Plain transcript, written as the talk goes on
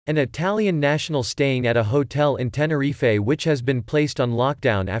An Italian national staying at a hotel in Tenerife which has been placed on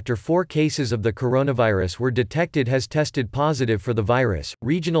lockdown after 4 cases of the coronavirus were detected has tested positive for the virus,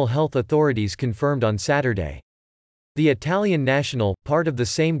 regional health authorities confirmed on Saturday. The Italian national, part of the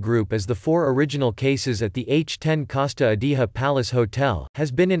same group as the 4 original cases at the H10 Costa Adija Palace Hotel,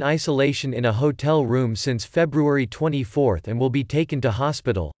 has been in isolation in a hotel room since February 24 and will be taken to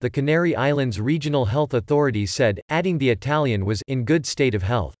hospital, the Canary Islands regional health authorities said, adding the Italian was in good state of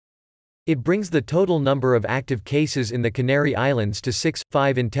health. It brings the total number of active cases in the Canary Islands to 6,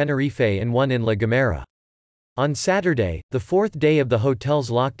 5 in Tenerife and 1 in La Gomera. On Saturday, the 4th day of the hotel's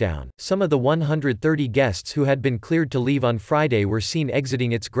lockdown, some of the 130 guests who had been cleared to leave on Friday were seen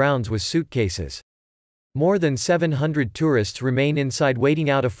exiting its grounds with suitcases. More than 700 tourists remain inside waiting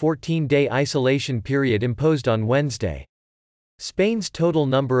out a 14-day isolation period imposed on Wednesday. Spain's total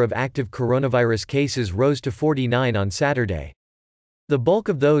number of active coronavirus cases rose to 49 on Saturday. The bulk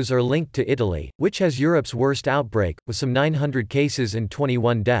of those are linked to Italy, which has Europe's worst outbreak, with some 900 cases and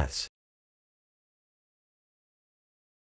 21 deaths.